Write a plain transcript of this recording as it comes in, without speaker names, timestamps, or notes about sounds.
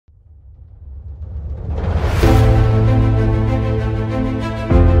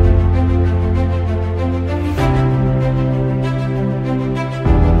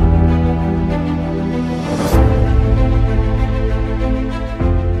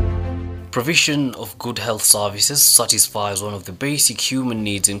Provision of good health services satisfies one of the basic human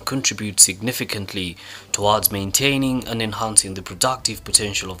needs and contributes significantly towards maintaining and enhancing the productive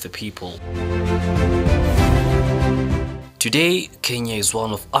potential of the people. Today, Kenya is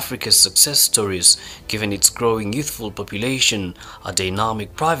one of Africa's success stories, given its growing youthful population, a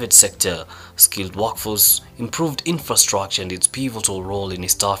dynamic private sector, skilled workforce, improved infrastructure, and its pivotal role in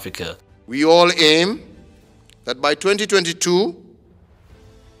East Africa. We all aim that by 2022,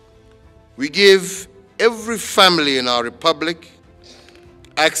 we give every family in our republic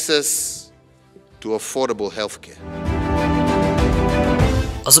access to affordable health care.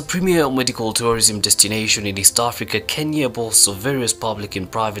 As a premier medical tourism destination in East Africa, Kenya boasts of various public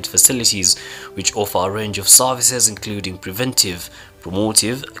and private facilities which offer a range of services including preventive,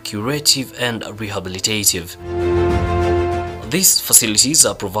 promotive, curative, and rehabilitative. These facilities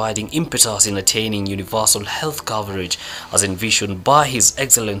are providing impetus in attaining universal health coverage as envisioned by His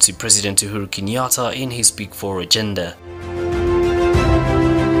Excellency President Uhuru Kenyatta in his Speak 4 agenda.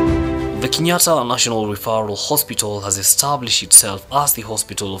 The Kenyatta National Referral Hospital has established itself as the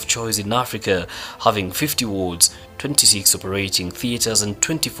hospital of choice in Africa, having 50 wards, 26 operating theatres and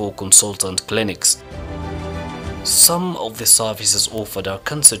 24 consultant clinics. Some of the services offered are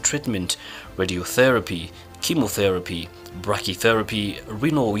cancer treatment, radiotherapy, chemotherapy, brachytherapy,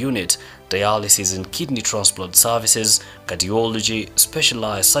 renal unit, dialysis and kidney transplant services, cardiology,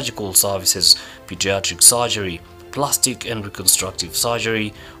 specialized surgical services, pediatric surgery, plastic and reconstructive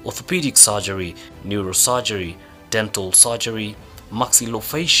surgery, orthopedic surgery, neurosurgery, dental surgery,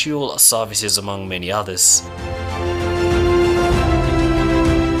 maxillofacial services, among many others.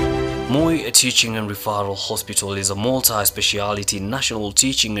 Moi Teaching and Referral Hospital is a multi-speciality national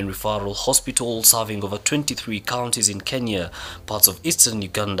teaching and referral hospital serving over 23 counties in Kenya, parts of eastern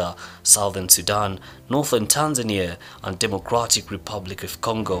Uganda, southern Sudan, northern Tanzania, and Democratic Republic of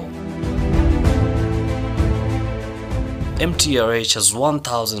Congo. MTRH has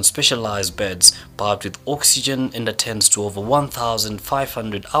 1,000 specialized beds powered with oxygen and attends to over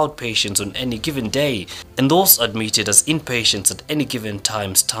 1,500 outpatients on any given day, and those admitted as inpatients at any given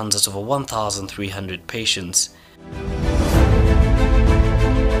time stands at over 1,300 patients.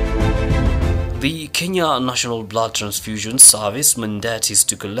 The Kenya National Blood Transfusion Service mandate is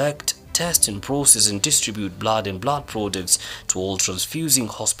to collect, test and process and distribute blood and blood products to all transfusing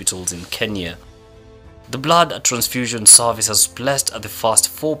hospitals in Kenya. The blood transfusion service has placed the first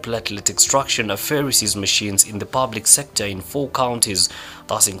 4 platelet extraction apheresis machines in the public sector in 4 counties,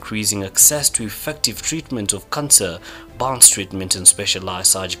 thus increasing access to effective treatment of cancer, burns treatment and specialized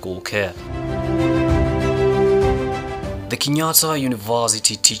surgical care. The Kenyatta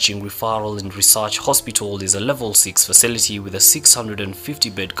University Teaching, Referral and Research Hospital is a level 6 facility with a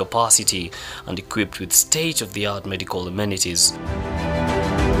 650-bed capacity and equipped with state-of-the-art medical amenities.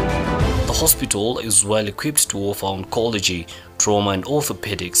 The hospital is well equipped to offer oncology, trauma and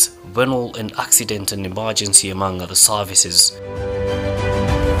orthopedics, renal and accident and emergency, among other services.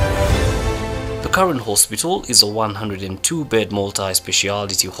 The current hospital is a 102-bed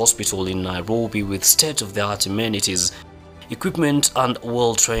multi-speciality hospital in Nairobi with state-of-the-art amenities, equipment and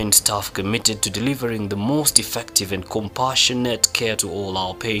well-trained staff committed to delivering the most effective and compassionate care to all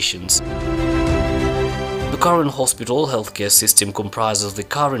our patients. The current hospital healthcare system comprises the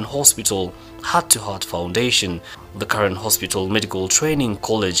current hospital Heart-to-Heart Foundation, the current hospital medical training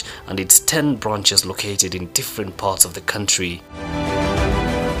college and its 10 branches located in different parts of the country.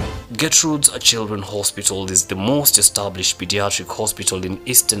 Gertrude's Children's Hospital is the most established pediatric hospital in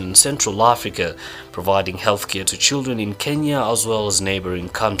Eastern and Central Africa, providing healthcare to children in Kenya as well as neighboring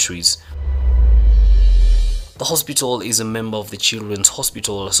countries. The hospital is a member of the Children's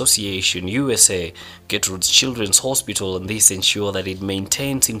Hospital Association USA, Gertrude's Children's Hospital, and this ensures that it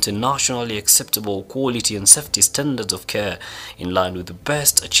maintains internationally acceptable quality and safety standards of care in line with the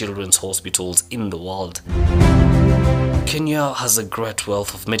best children's hospitals in the world. Kenya has a great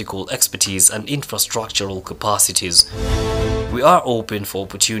wealth of medical expertise and infrastructural capacities. We are open for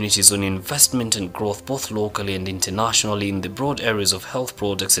opportunities on investment and growth both locally and internationally in the broad areas of health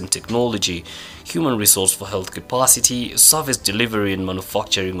products and technology, human resource for health capacity, service delivery and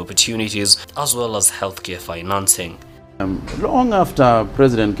manufacturing opportunities, as well as healthcare financing. Long after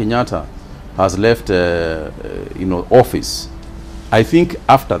President Kenyatta has left office, I think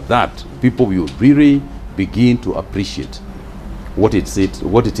after that people will really begin to appreciate what it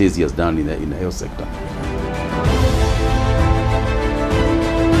is he has done in the health sector.